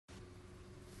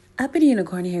Uppity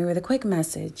Unicorn here with a quick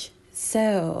message.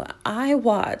 So, I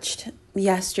watched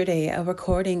yesterday a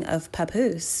recording of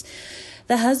Papoose,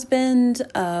 the husband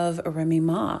of Remy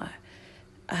Ma.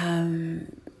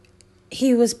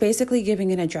 He was basically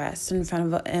giving an address in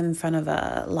front of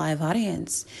a live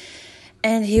audience,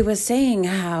 and he was saying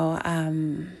how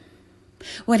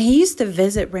when he used to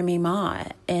visit Remy Ma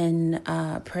in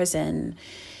prison,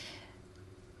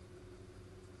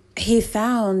 he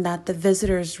found that the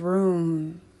visitor's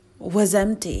room was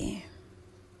empty.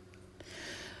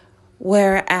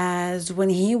 Whereas when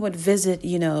he would visit,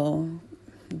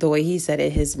 the way he said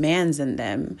it, his mans in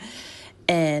them,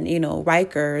 and,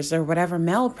 Rikers or whatever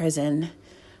male prison,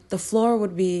 the floor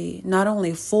would be not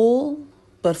only full,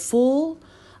 but full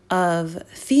of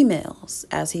females,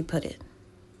 as he put it.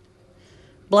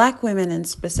 Black women in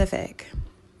specific.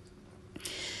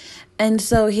 And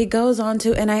so he goes on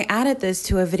to, and I added this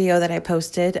to a video that I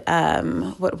posted.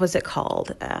 What was it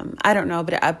called? I don't know,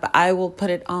 but I will put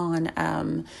it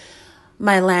on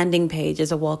my landing page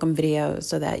as a welcome video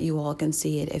so that you all can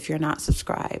see it if you're not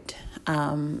subscribed.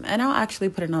 And I'll actually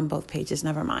put it on both pages,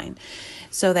 never mind,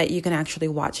 so that you can actually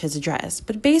watch his address.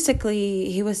 But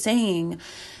basically, he was saying,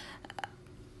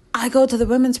 I go to the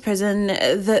women's prison,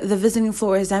 the visiting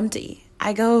floor is empty.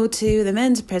 I go to the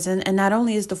men's prison, and not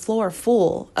only is the floor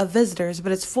full of visitors,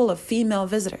 but it's full of female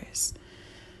visitors.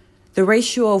 The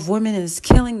ratio of women is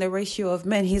killing the ratio of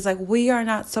men. He's like, we are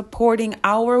not supporting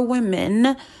our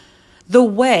women the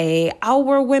way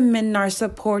our women are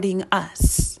supporting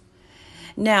us.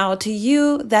 Now, to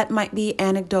you, that might be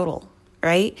anecdotal,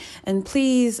 right? And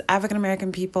please,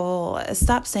 African-American people,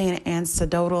 stop saying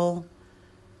anecdotal.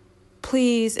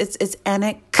 Please, it's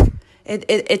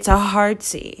it's a hard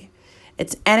C.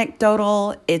 It's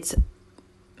anecdotal.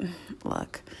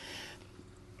 Look,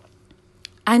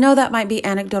 I know that might be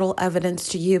anecdotal evidence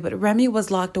to you, but Remy was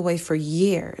locked away for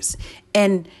years.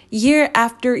 And year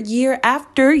after year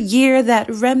after year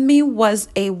that Remy was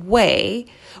away,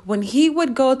 when he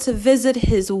would go to visit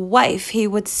his wife, he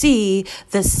would see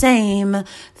the same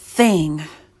thing.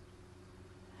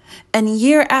 And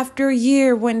year after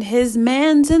year, when his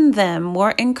mans and them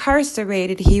were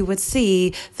incarcerated, he would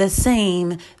see the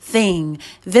same thing.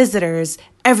 Visitors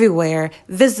everywhere.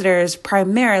 Visitors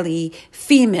primarily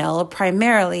female,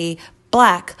 primarily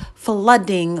black,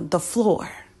 flooding the floor.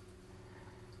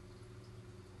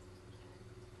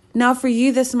 Now, for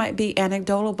you, this might be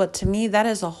anecdotal, but to me, that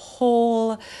is a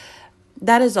whole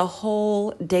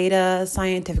data,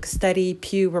 scientific study,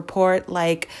 Pew report.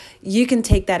 Like, you can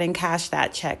take that and cash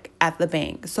that check at the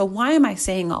bank. So why am I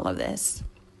saying all of this?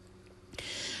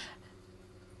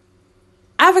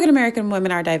 African-American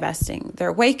women are divesting.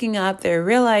 They're waking up. They're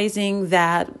realizing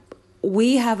that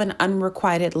we have an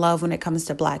unrequited love when it comes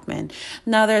to black men.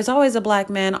 Now, there's always a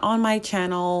black man on my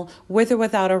channel with or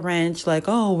without a wrench, like,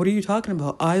 oh, what are you talking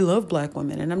about? I love black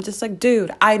women. And I'm just like,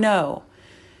 dude, I know.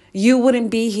 You wouldn't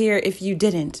be here if you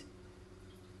didn't.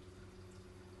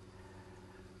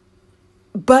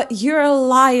 But you're a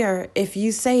liar if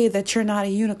you say that you're not a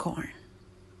unicorn.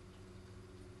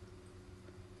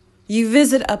 You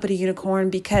visit Uppity Unicorn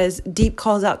because deep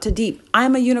calls out to deep.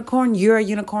 I'm a unicorn. You're a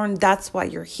unicorn. That's why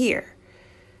you're here.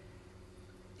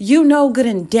 You know good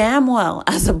and damn well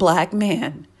as a black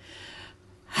man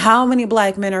how many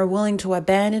black men are willing to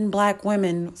abandon black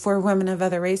women for women of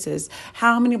other races?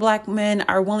 How many black men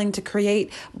are willing to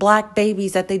create black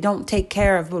babies that they don't take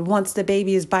care of, but once the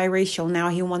baby is biracial, now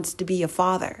he wants to be a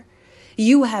father?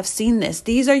 You have seen this.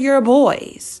 These are your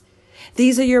boys.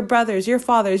 These are your brothers, your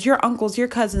fathers, your uncles, your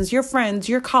cousins, your friends,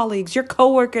 your colleagues, your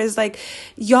coworkers. Like,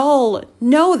 y'all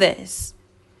know this.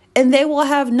 And they will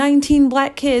have 19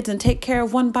 black kids and take care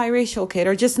of one biracial kid,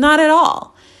 or just not at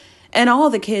all. And all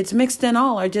the kids mixed in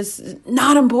all are just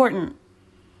not important.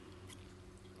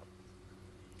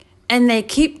 And they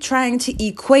keep trying to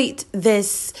equate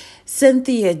this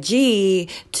Cynthia G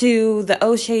to the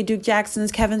O'Shea Duke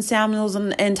Jacksons, Kevin Samuels,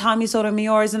 and Tommy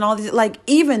Sotomayor's and all these, like,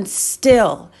 even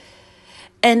still.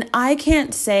 And I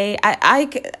can't say, I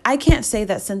can't say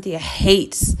that Cynthia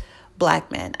hates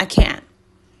black men. I can't.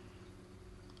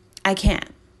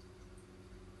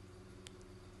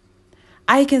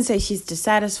 I can say she's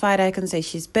dissatisfied. I can say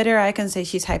she's bitter. I can say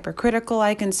she's hypercritical.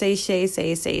 I can say.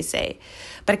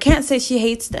 But I can't say she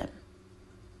hates them.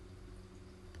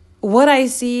 What I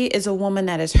see is a woman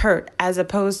that is hurt, as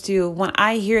opposed to when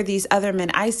I hear these other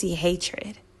men, I see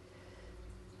hatred.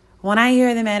 When I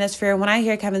hear the Manosphere, when I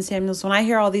hear Kevin Samuels, when I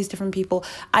hear all these different people,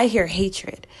 I hear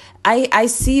hatred. I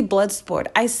see blood sport.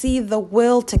 I see the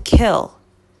will to kill.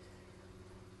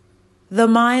 The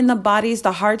mind, the bodies,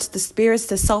 the hearts, the spirits,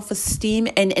 the self-esteem,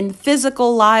 and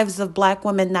physical lives of Black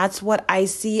women. That's what I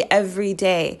see every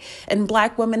day. And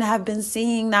Black women have been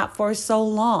seeing that for so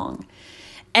long.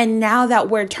 And now that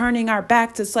we're turning our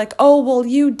backs, it's like, oh, well,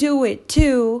 you do it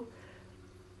too.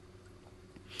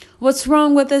 What's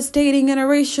wrong with us dating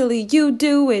interracially? You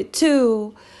do it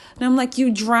too. And I'm like,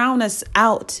 you drown us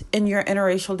out in your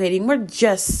interracial dating. We're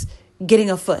just getting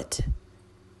a foot.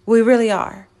 We really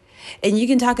are. And you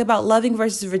can talk about Loving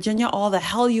versus Virginia all the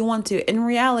hell you want to. In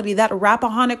reality, that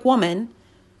Rappahannock woman,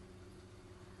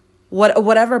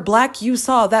 whatever Black you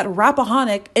saw, that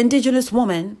Rappahannock indigenous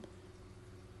woman,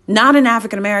 not an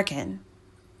African American.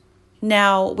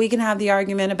 Now, we can have the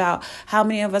argument about how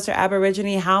many of us are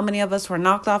Aborigine, how many of us were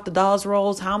knocked off the Dawes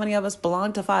rolls, how many of us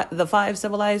belong to the 5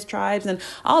 civilized tribes. And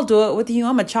I'll do it with you.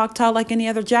 I'm a Choctaw like any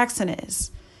other Jackson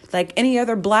is. Like any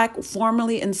other Black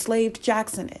formerly enslaved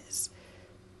Jackson is.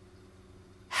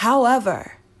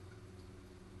 However,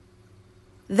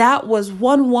 that was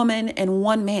one woman and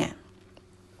one man.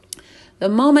 The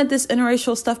moment this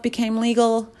interracial stuff became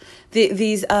legal,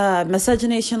 these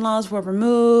miscegenation laws were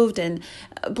removed and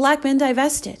Black men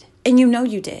divested. And you know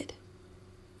you did.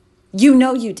 You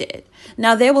know you did.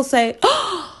 Now they will say,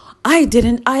 oh, I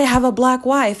didn't. I have a Black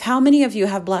wife. How many of you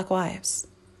have Black wives?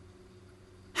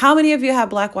 How many of you have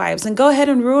Black wives? And go ahead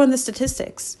and ruin the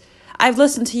statistics. I've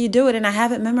listened to you do it and I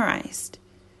have it memorized.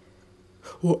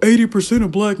 Well, 80%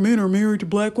 of Black men are married to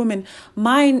Black women.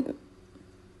 Mine,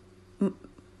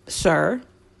 sir,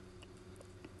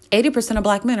 80% of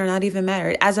Black men are not even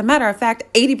married. As a matter of fact,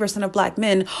 80% of Black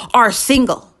men are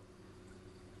single.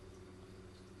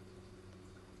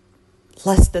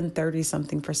 Less than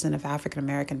 30-something% of African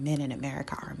American men in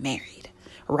America are married.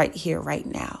 Right here, right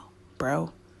now,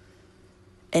 bro.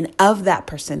 And of that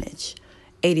percentage,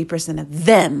 80% of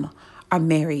them are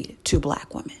married to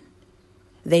Black women.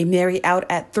 They marry out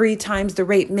at 3 times the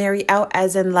rate. Marry out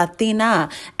as in Latina,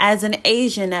 as in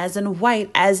Asian, as in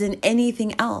white, as in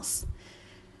anything else.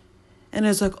 And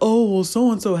it's like, oh, well,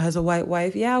 so-and-so has a white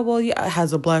wife. Yeah, well, yeah,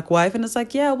 has a Black wife. And it's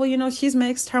like, yeah, well, you know, she's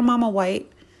mixed. Her mama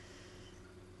white.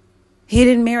 He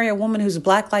didn't marry a woman who's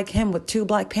Black like him with 2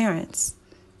 Black parents.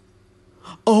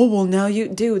 Oh, well, now you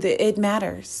do. It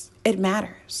matters. It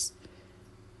matters.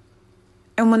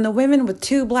 And when the women with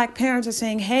 2 Black parents are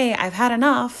saying, hey, I've had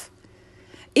enough.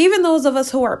 Even those of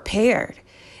us who are paired,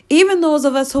 even those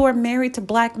of us who are married to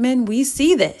Black men, we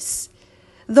see this.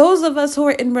 Those of us who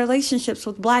are in relationships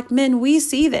with Black men, we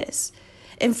see this.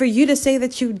 And for you to say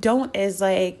that you don't is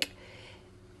like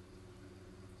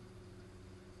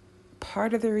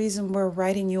part of the reason we're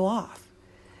writing you off.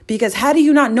 Because how do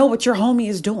you not know what your homie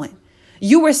is doing?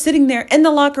 You were sitting there in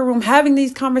the locker room having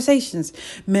these conversations.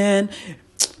 Man,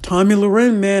 Tommy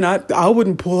Loren, man, I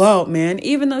wouldn't pull out, man.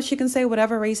 Even though she can say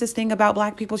whatever racist thing about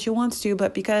Black people she wants to,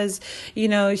 but because, you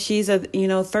know, she's a,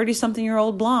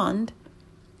 30-something-year-old blonde.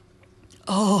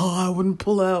 Oh, I wouldn't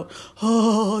pull out.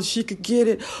 Oh, she could get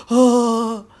it.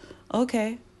 Oh,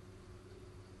 okay.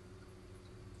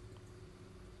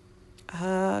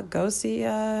 Go see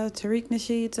Tariq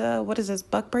Nasheed's, what is this,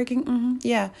 Buck Breaking? Mm-hmm.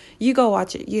 Yeah, you go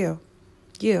watch it. You.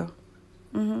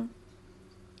 Mm-hmm.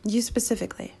 You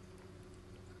specifically.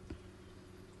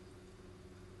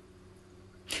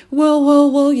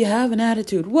 Well, you have an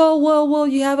attitude. Well,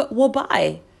 you have it. Well,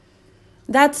 bye.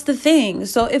 That's the thing.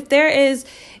 So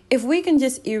if we can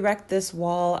just erect this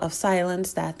wall of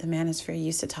silence that the Manosphere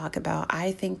used to talk about,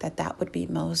 I think that would be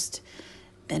most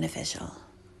beneficial.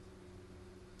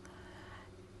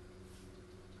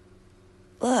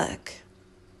 Look,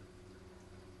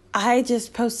 I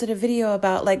just posted a video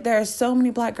about, like, there are so many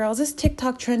Black girls. This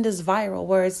TikTok trend is viral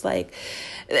where it's like,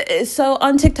 so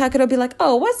on TikTok, it'll be like,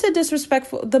 oh, what's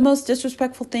the most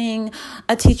disrespectful thing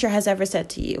a teacher has ever said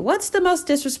to you? What's the most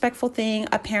disrespectful thing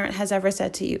a parent has ever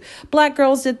said to you? Black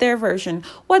girls did their version.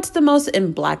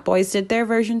 And Black boys did their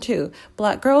version too.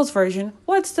 Black girls' version.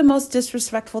 What's the most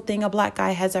disrespectful thing a Black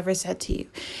guy has ever said to you?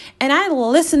 And I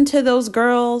listened to those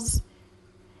girls,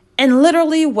 and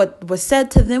literally what was said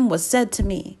to them was said to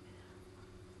me.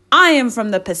 I am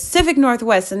from the Pacific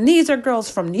Northwest, and these are girls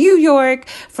from New York,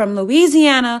 from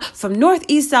Louisiana, from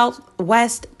Northeast,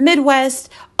 Southwest,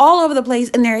 Midwest, all over the place,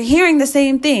 and they're hearing the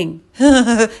same thing.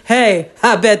 Hey,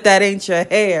 I bet that ain't your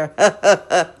hair.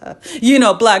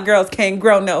 Black girls can't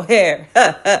grow no hair.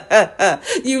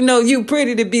 You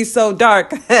pretty to be so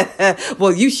dark.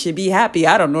 Well, you should be happy.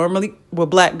 I don't normally with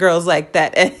Black girls like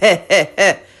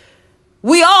that.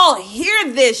 We all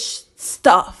hear this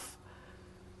stuff.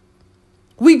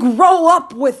 We grow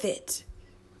up with it.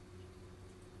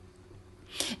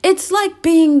 It's like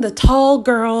being the tall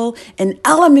girl in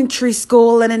elementary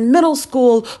school and in middle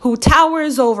school who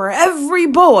towers over every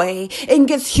boy and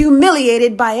gets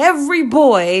humiliated by every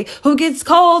boy, who gets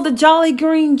called the Jolly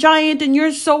Green Giant and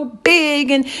you're so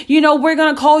big and, we're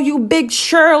going to call you Big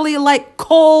Shirley like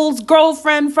Cole's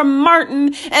girlfriend from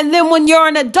Martin. And then when you're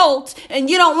an adult and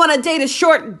you don't want to date a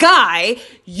short guy,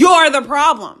 you're the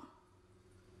problem.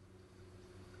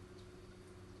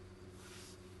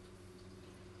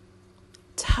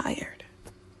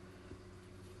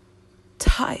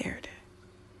 Tired.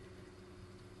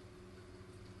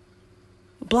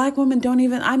 Black women don't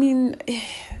even,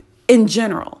 in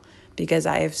general, because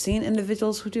I have seen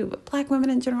individuals who do, but black women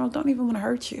in general don't even want to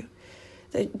hurt you.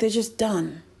 They're just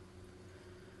done.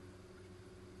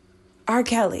 R.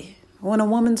 Kelly, when a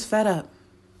woman's fed up,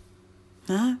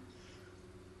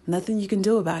 nothing you can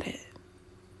do about it.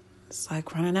 It's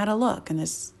like running out of luck and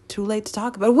it's too late to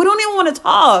talk about it. We don't even want to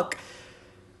talk.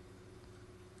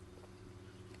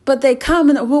 But they come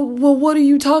and, well, what are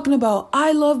you talking about?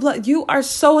 I love black. You are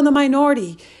so in the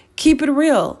minority. Keep it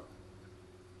real.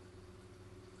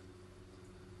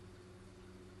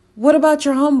 What about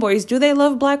your homeboys? Do they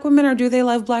love black women or do they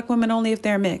love black women only if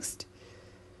they're mixed?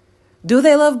 Do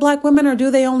they love black women or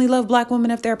do they only love black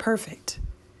women if they're perfect?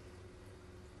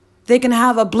 They can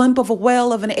have a blimp of a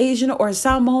whale of an Asian or a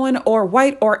Samoan or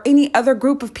white or any other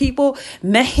group of people,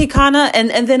 Mexicana,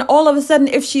 and then all of a sudden,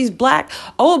 if she's black,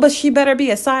 but she better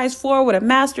be a size 4 with a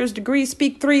master's degree,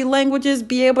 speak 3 languages,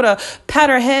 be able to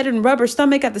pat her head and rub her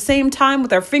stomach at the same time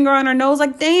with her finger on her nose.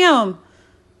 Like, damn.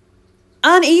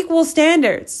 Unequal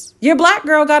standards. Your black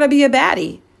girl got to be a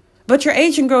baddie, but your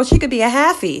Asian girl, she could be a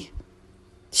halfie.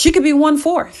 She could be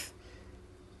 1/4.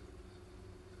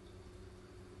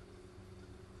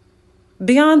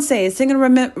 Beyonce is singing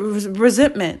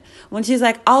Resentment when she's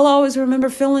like, I'll always remember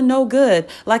feeling no good,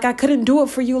 like I couldn't do it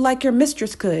for you like your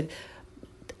mistress could.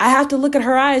 I have to look at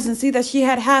her eyes and see that she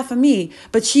had half of me,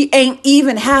 but she ain't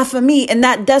even half of me, and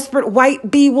that desperate white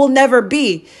bee will never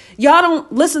be. Y'all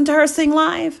don't listen to her sing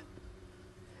live?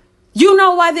 You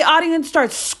know why the audience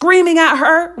starts screaming at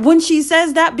her when she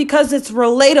says that? Because it's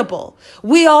relatable.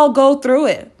 We all go through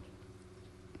it.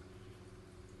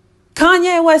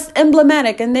 Kanye West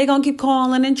emblematic, and they gonna keep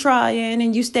calling and trying,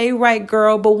 and you stay right,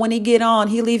 girl, but when he get on,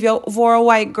 he leave you for a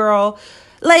white girl.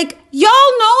 Like, y'all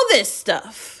know this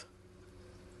stuff.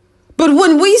 But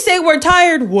when we say we're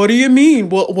tired, what do you mean?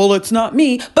 Well, it's not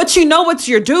me. But you know it's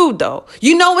your dude, though.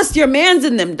 You know it's your mans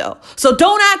in them, though. So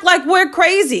don't act like we're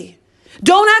crazy.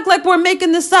 Don't act like we're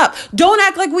making this up. Don't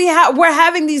act like we're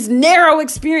having these narrow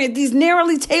experience, these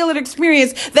narrowly tailored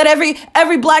experience that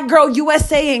every black girl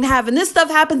USA ain't having. This stuff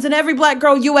happens in every black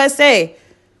girl USA.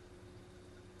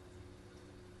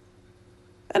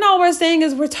 And all we're saying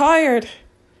is we're tired.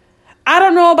 I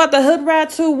don't know about the hood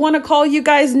rats who want to call you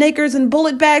guys nakers and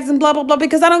bullet bags and blah, blah, blah,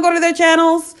 because I don't go to their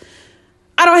channels.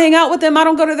 I don't hang out with them. I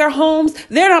don't go to their homes.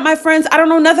 They're not my friends. I don't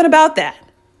know nothing about that.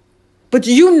 But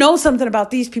you know something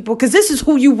about these people because this is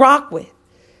who you rock with.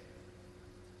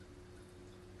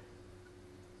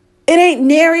 It ain't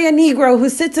nary a Negro who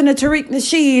sits in a Tariq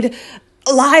Nasheed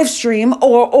live stream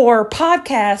or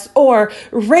podcast or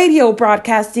radio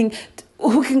broadcasting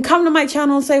who can come to my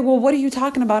channel and say, well, what are you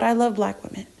talking about? I love black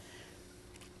women.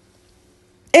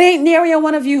 It ain't nary a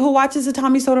one of you who watches a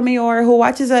Tommy Sotomayor, who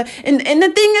watches and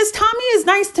the thing is, Tommy is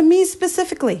nice to me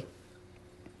specifically.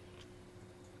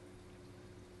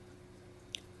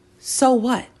 So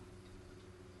what?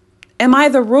 Am I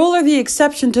the rule or the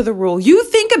exception to the rule? You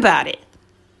think about it.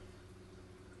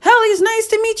 Hell, he's nice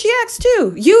to meet GX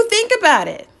too. You think about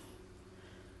it.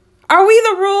 Are we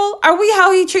the rule? Are we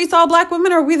how he treats all black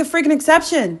women? Or are we the freaking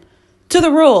exception to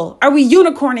the rule? Are we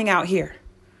unicorning out here?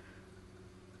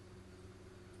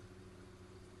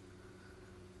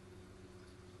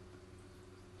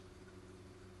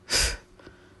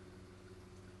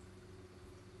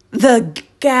 The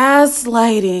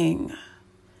gaslighting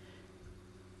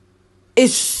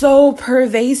is so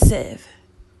pervasive.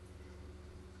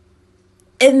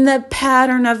 In the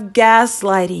pattern of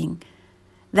gaslighting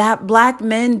that black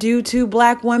men do to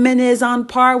black women is on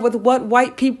par with what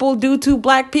white people do to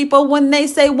black people when they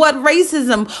say what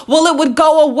racism? Well, it would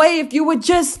go away if you would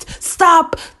just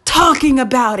stop talking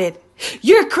about it.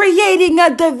 You're creating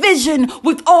a division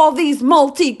with all these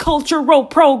multicultural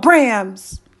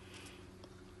programs.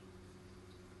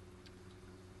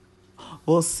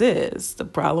 Well, sis, the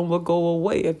problem will go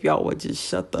away if y'all would just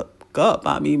shut the fuck up.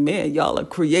 I mean, man, y'all are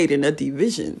creating a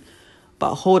division by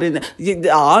holding the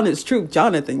honest truth,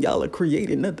 Jonathan. Y'all are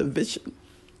creating a division.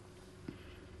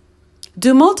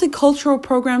 Do multicultural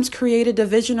programs create a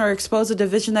division or expose a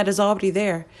division that is already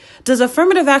there? Does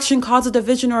affirmative action cause a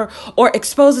division or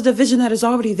expose a division that is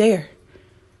already there?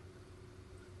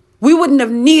 We wouldn't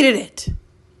have needed it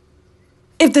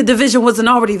if the division wasn't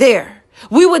already there.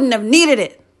 We wouldn't have needed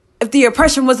it if the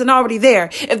oppression wasn't already there,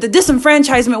 if the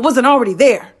disenfranchisement wasn't already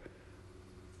there.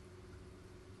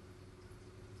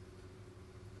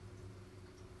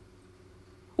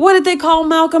 What did they call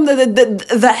Malcolm?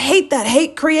 The hate that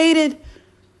hate created?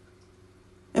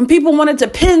 And people wanted to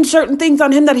pin certain things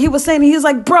on him that he was saying. And he was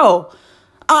like, bro,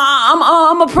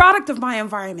 I'm a product of my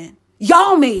environment.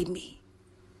 Y'all made me.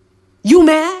 You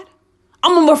mad?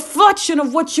 I'm a reflection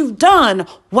of what you've done,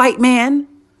 white man.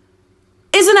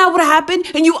 Isn't that what happened?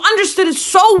 And you understood it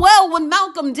so well when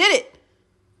Malcolm did it.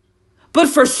 But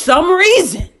for some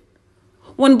reason,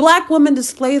 when black women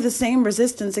display the same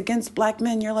resistance against black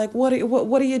men, you're like, what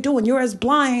are you doing? You're as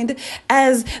blind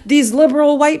as these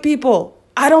liberal white people.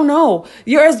 I don't know.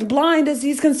 You're as blind as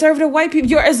these conservative white people.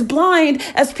 You're as blind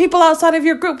as people outside of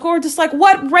your group who are just like,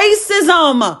 what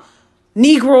racism?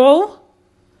 Negro.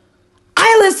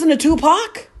 I listen to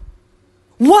Tupac.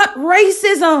 What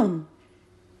racism?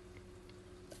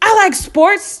 I like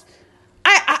sports.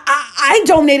 I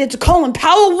donated to Colin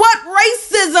Powell. What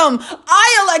racism?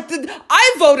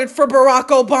 I voted for Barack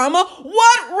Obama.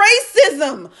 What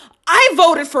racism? I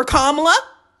voted for Kamala.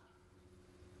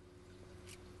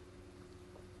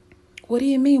 What do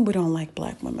you mean we don't like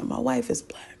black women? My wife is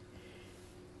black.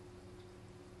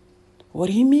 What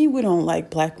do you mean we don't like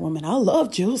black women? I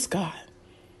love Jill Scott.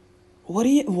 What do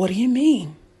you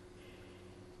mean?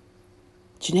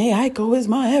 Janae Aiko is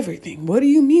my everything. What do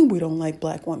you mean we don't like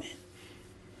black women?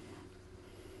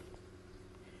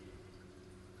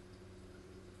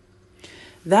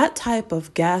 That type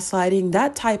of gaslighting,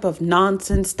 that type of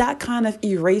nonsense, that kind of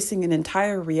erasing an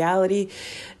entire reality,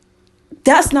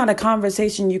 that's not a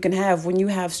conversation you can have when you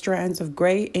have strands of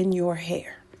gray in your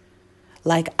hair.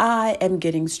 Like I am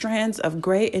getting strands of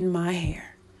gray in my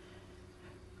hair.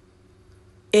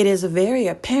 It is very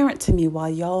apparent to me why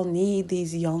y'all need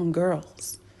these young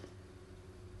girls.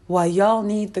 Why y'all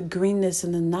need the greenness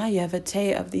and the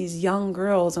naivete of these young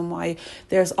girls, and why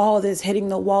there's all this hitting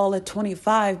the wall at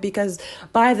 25, because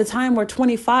by the time we're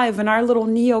 25 and our little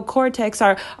neocortex,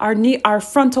 our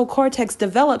frontal cortex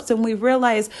develops and we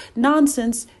realize,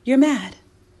 nonsense, you're mad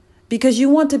because you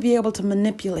want to be able to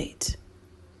manipulate.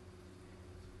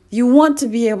 You want to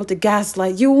be able to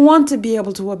gaslight. You want to be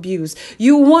able to abuse.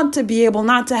 You want to be able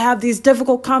not to have these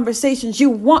difficult conversations. You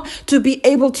want to be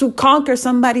able to conquer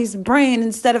somebody's brain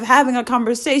instead of having a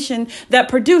conversation that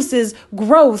produces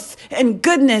growth and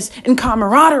goodness and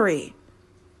camaraderie.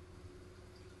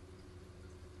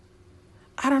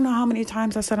 I don't know how many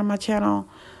times I said on my channel,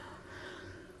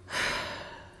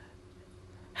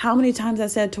 how many times I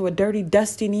said to a dirty,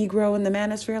 dusty Negro in the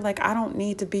manosphere, like, I don't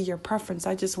need to be your preference.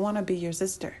 I just want to be your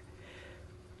sister.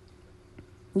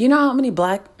 You know how many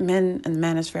black men in the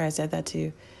manosphere I said that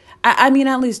to? I mean,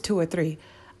 at least 2 or 3.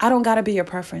 I don't got to be your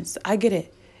preference. I get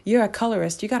it. You're a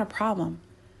colorist. You got a problem.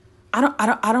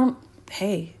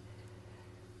 Hey,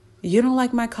 you don't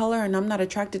like my color and I'm not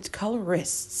attracted to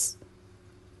colorists.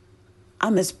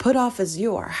 I'm as put off as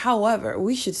you are. However,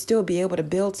 we should still be able to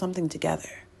build something together.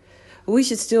 We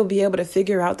should still be able to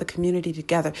figure out the community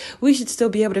together. We should still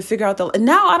be able to figure out and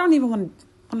now I don't even want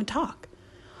to talk.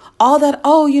 All that,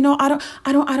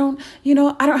 I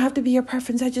don't have to be your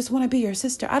preference. I just want to be your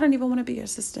sister. I don't even want to be your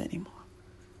sister anymore.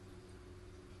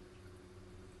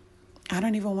 I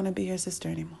don't even want to be your sister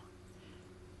anymore.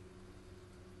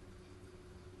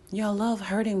 Y'all love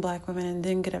hurting black women and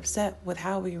then get upset with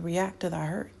how we react to the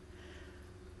hurt.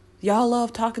 Y'all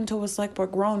love talking to us like we're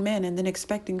grown men and then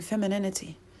expecting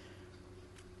femininity.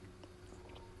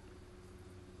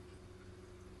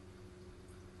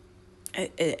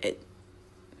 It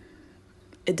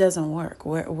doesn't work.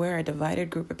 We're a divided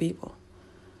group of people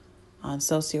on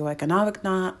socioeconomic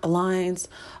lines,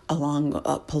 along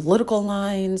political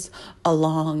lines,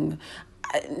 along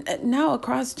now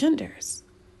across genders.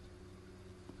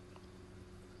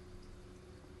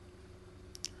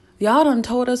 Y'all done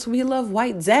told us we love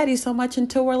white zaddy so much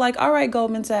until we're like, all right,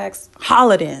 Goldman Sachs,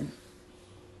 haul it in.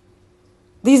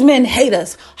 These men hate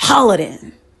us. Haul it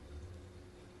in.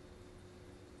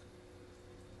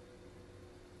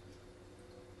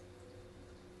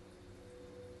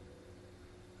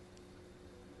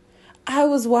 I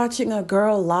was watching a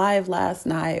girl live last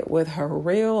night with her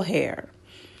real hair.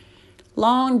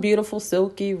 Long, beautiful,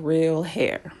 silky, real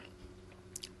hair.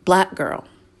 Black girl.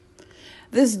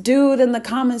 This dude in the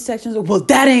comment section said, well,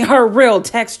 that ain't her real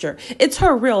texture. It's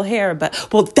her real hair, but,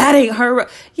 well, that ain't her.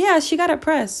 Yeah, she got it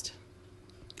pressed.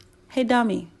 Hey,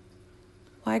 dummy.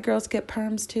 White girls get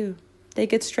perms too. They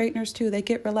get straighteners too. They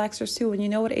get relaxers too. And you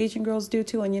know what Asian girls do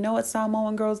too. And you know what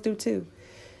Samoan girls do too.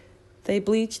 They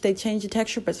bleach, they change the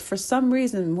texture. But for some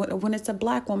reason, when it's a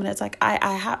black woman, it's like, I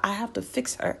have to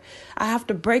fix her. I have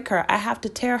to break her. I have to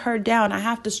tear her down. I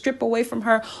have to strip away from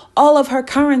her all of her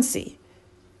currency.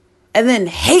 And then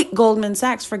hate Goldman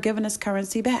Sachs for giving us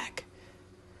currency back.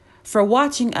 For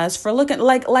watching us, for looking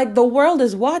like the world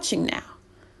is watching now.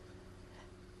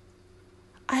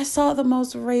 I saw the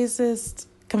most racist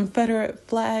Confederate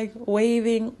flag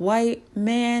waving white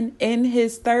man in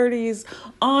his 30s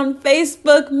on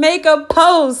Facebook make a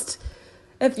post.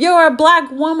 If you're a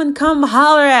black woman, come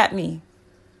holler at me.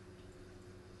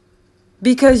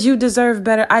 Because you deserve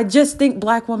better. I just think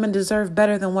black women deserve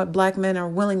better than what black men are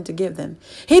willing to give them.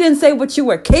 He didn't say what you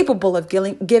were capable of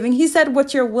giving. He said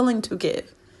what you're willing to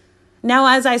give. Now,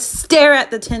 as I stare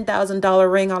at the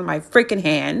 $10,000 ring on my freaking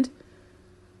hand,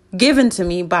 given to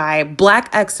me by Black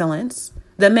Excellence,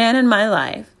 the man in my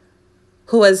life,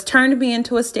 who has turned me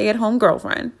into a stay-at-home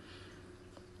girlfriend,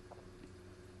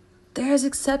 there's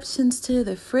exceptions to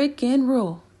the freaking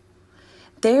rule.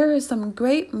 There are some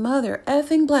great mother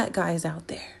effing black guys out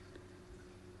there.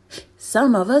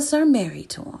 Some of us are married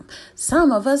to them.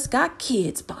 Some of us got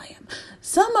kids by them.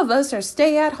 Some of us are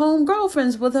stay-at-home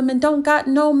girlfriends with them and don't got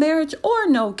no marriage or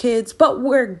no kids, but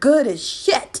we're good as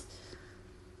shit.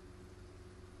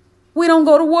 We don't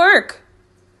go to work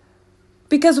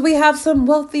because we have some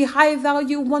wealthy,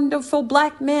 high-value, wonderful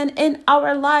black man in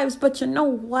our lives. But you know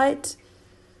what?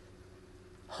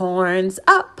 Horns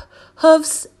up,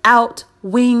 hoofs out,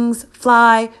 wings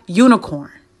fly,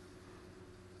 unicorn.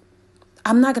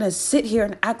 I'm not going to sit here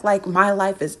and act like my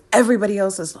life is everybody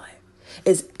else's life.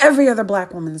 It's every other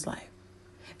black woman's life.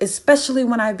 Especially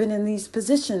when I've been in these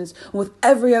positions with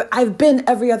I've been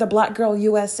every other black girl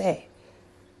USA.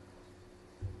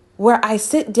 Where I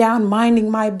sit down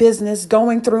minding my business,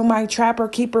 going through my Trapper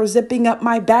Keeper, zipping up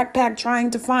my backpack,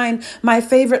 trying to find my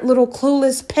favorite little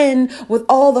clueless pen with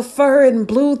all the fur and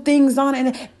blue things on it.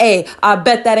 And, hey, I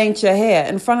bet that ain't your hair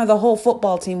in front of the whole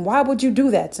football team. Why would you do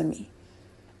that to me?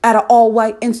 At an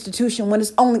all-white institution when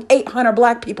it's only 800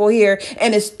 black people here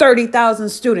and it's 30,000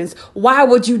 students. Why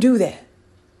would you do that?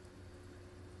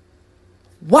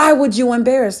 Why would you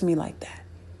embarrass me like that?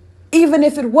 Even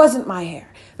if it wasn't my hair.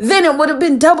 Then it would have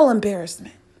been double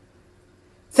embarrassment.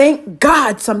 Thank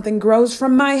God something grows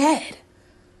from my head.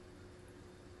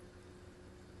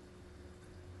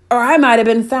 Or I might have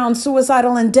been found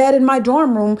suicidal and dead in my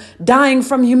dorm room, dying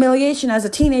from humiliation as a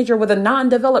teenager with a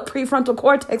non-developed prefrontal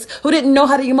cortex who didn't know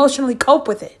how to emotionally cope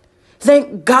with it.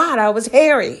 Thank God I was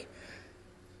hairy.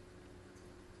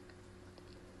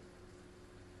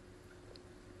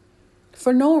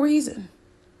 For no reason.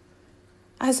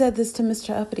 I said this to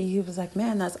Mr. Uppity. He was like,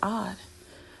 man, that's odd.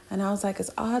 And I was like,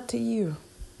 it's odd to you.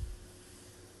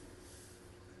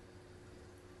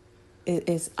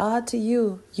 It's odd to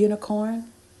you, unicorn.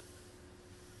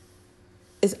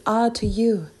 It's odd to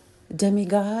you,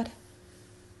 demigod.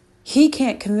 He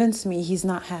can't convince me he's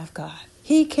not half God.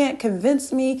 He can't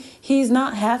convince me he's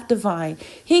not half divine.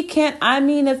 He can't. I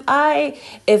mean, if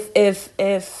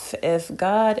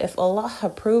God, if Allah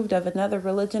approved of another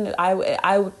religion,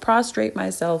 I would prostrate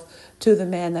myself to the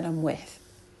man that I'm with.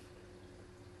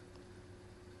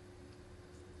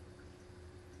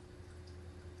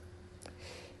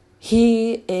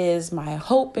 He is my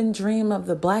hope and dream of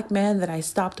the black man that I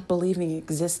stopped believing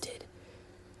existed.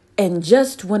 And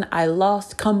just when I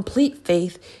lost complete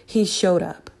faith, he showed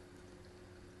up.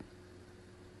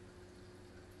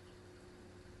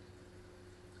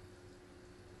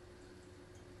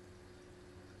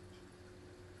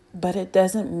 But it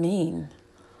doesn't mean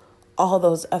all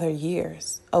those other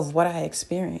years of what I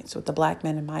experienced with the black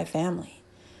men in my family,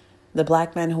 the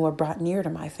black men who were brought near to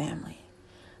my family,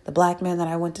 the black men that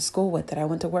I went to school with, that I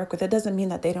went to work with. It doesn't mean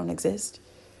that they don't exist.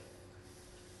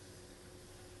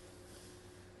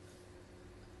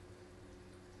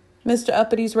 Mr.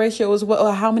 Uppity's ratio was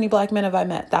how many black men have I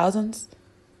met? Thousands?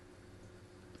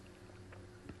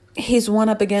 He's one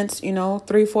up against,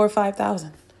 3, 4,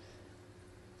 5,000.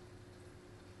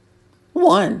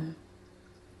 One.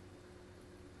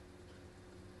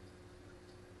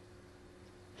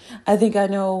 I think I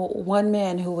know one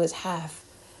man who was half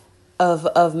of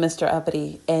Mr.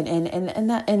 Uppity,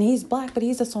 and he's black, but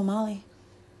he's a Somali.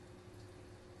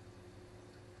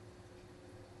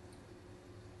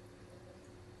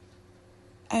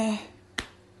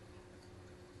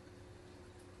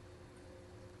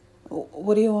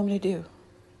 What do you want me to do?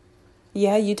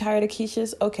 Yeah, you tired of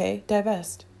Keisha's? Okay,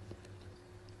 divest.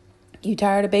 You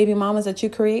tired of baby mamas that you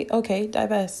create? Okay,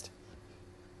 divest.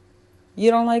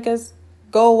 You don't like us?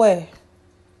 Go away.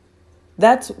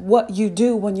 That's what you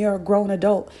do when you're a grown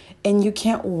adult and you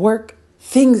can't work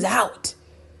things out.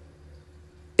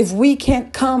 If we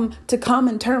can't come to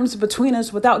common terms between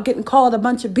us without getting called a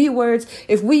bunch of B words,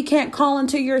 if we can't call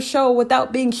into your show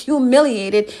without being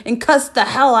humiliated and cussed the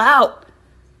hell out,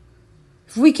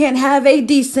 if we can't have a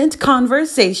decent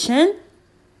conversation,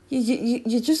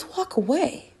 you just walk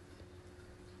away.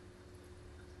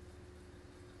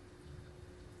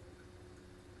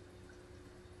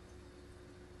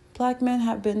 Black men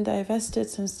have been divested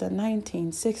since the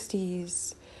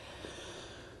 1960s.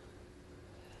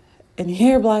 And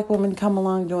here black women come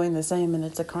along doing the same, and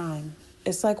it's a crime.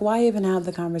 It's like, why even have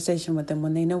the conversation with them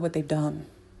when they know what they've done?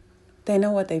 They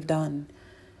know what they've done.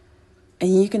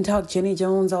 And you can talk Jenny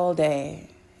Jones all day.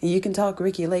 You can talk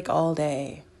Ricky Lake all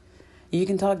day. You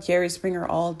can talk Jerry Springer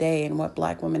all day and what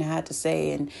black women had to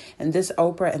say, and this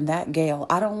Oprah and that Gail.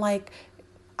 I don't like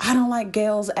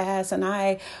Gail's ass, and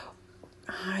I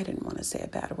didn't want to say a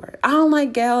bad word. I don't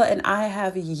like Gail, and I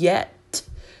have yet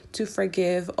to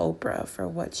forgive Oprah for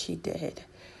what she did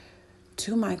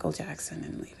to Michael Jackson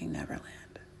in Leaving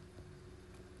Neverland.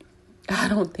 I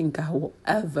don't think I will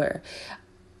ever.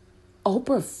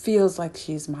 Oprah feels like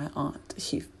she's my aunt.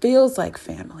 She feels like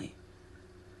family.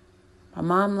 My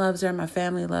mom loves her. My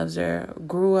family loves her.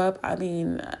 Grew up. I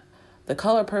mean, The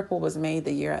Color Purple was made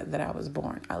the year that I was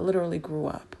born. I literally grew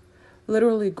up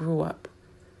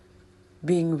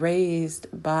being raised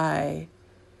by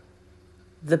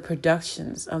the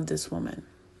productions of this woman.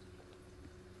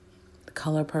 The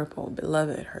Color Purple,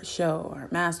 Beloved, her show, her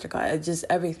masterclass, just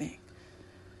everything.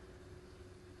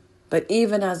 But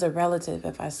even as a relative,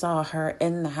 if I saw her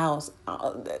in the house,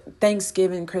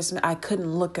 Thanksgiving, Christmas, I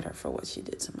couldn't look at her for what she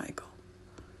did to Michael.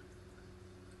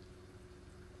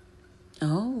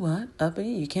 Oh, what? Uppity?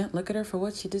 You can't look at her for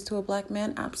what she did to a black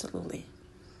man? Absolutely.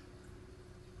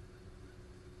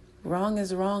 Wrong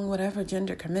is wrong, whatever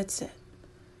gender commits it.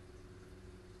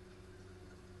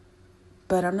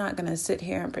 But I'm not going to sit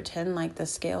here and pretend like the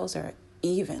scales are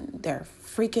even. They're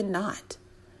freaking not.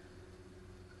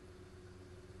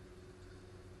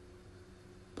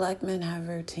 Black men have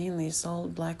routinely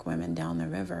sold black women down the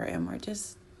river, and we're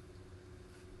just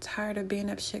tired of being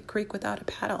up shit creek without a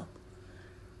paddle.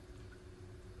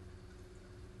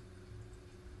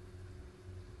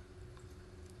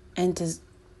 And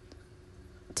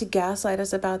to gaslight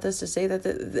us about this, to say that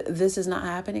this is not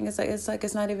happening, it's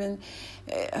not even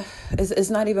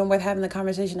worth having the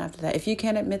conversation after that. If you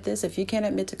can't admit this, if you can't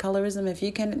admit to colorism, if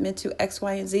you can't admit to X,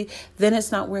 Y, and Z, then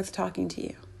it's not worth talking to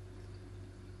you.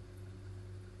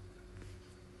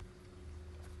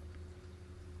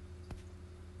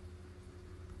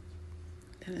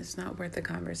 Then it's not worth the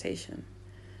conversation.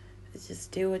 It's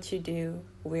just do what you do,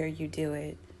 where you do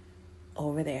it,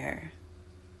 over there.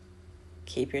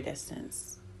 Keep your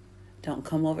distance. Don't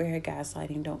come over here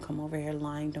gaslighting. Don't come over here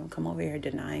lying. Don't come over here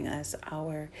denying us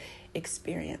our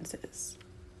experiences.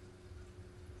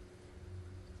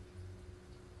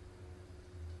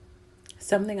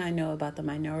 Something I know about the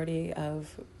minority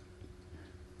of...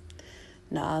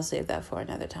 No, I'll save that for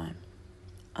another time.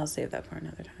 I'm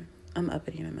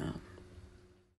Uppity and I'm out.